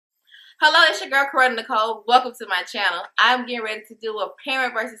Hello, it's your girl Coretta Nicole. Welcome to my channel. I'm getting ready to do a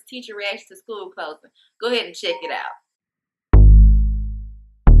parent versus teacher reaction to school closing. Go ahead and check it out.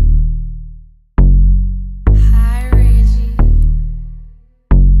 Hi, Reggie.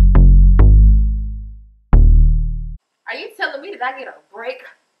 Are you telling me that I get a break?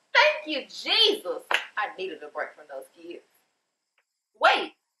 Thank you, Jesus. I needed a break from those kids. Wait, are you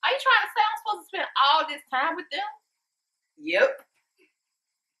trying to say I'm supposed to spend all this time with them? Yep.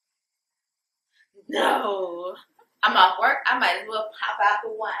 No. I'm off work. I might as well pop out the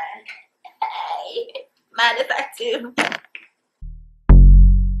wine. Hey, mind if I do?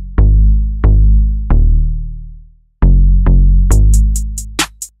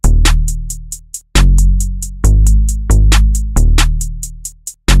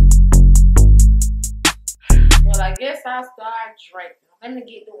 Well, I guess I'll start drinking. Let me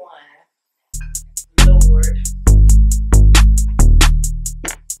get the wine. Lord.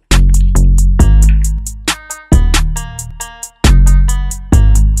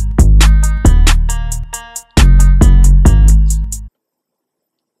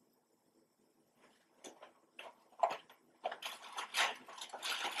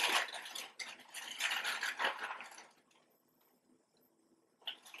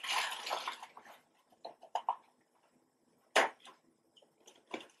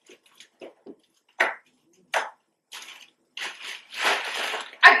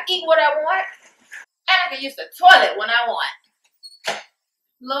 I can eat what I want, and I can use the toilet when I want.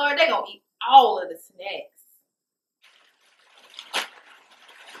 Lord, they gonna eat all of the snacks.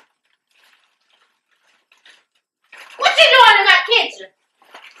 What you doing in my kitchen?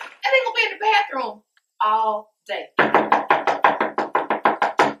 And they gonna be in the bathroom all day. Come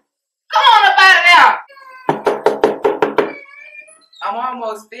on up out of there. I'm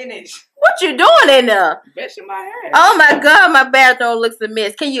almost finished. What you doing in there? Brushing my hair. Oh my God, my bathroom looks a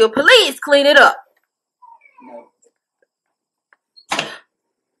mess. Can you please clean it up? No.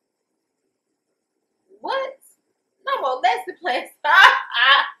 What? No more lesson plans.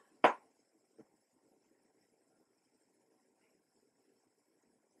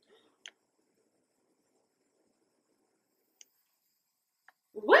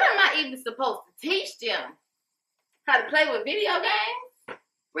 What am I even supposed to teach them? How to play with video games?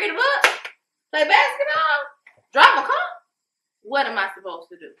 Read a book? Play basketball? Drive a car? What am I supposed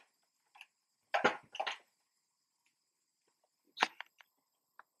to do?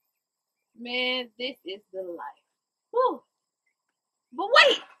 Man, this is the life. Whew. But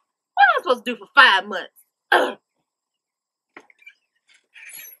wait, what am I supposed to do for 5 months? Ugh.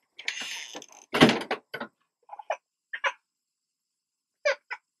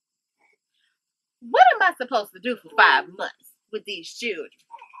 What am I supposed to do for 5 months with these children?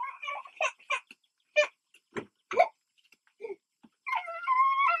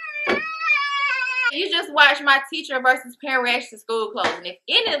 You just watched my teacher versus parent reaction to school closing. If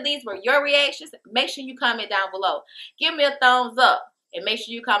any of these were your reactions, make sure you comment down below. Give me a thumbs up and make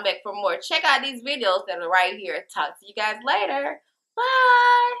sure you come back for more. Check out these videos that are right here. Talk to you guys later.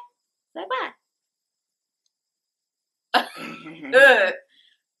 Bye. Say bye.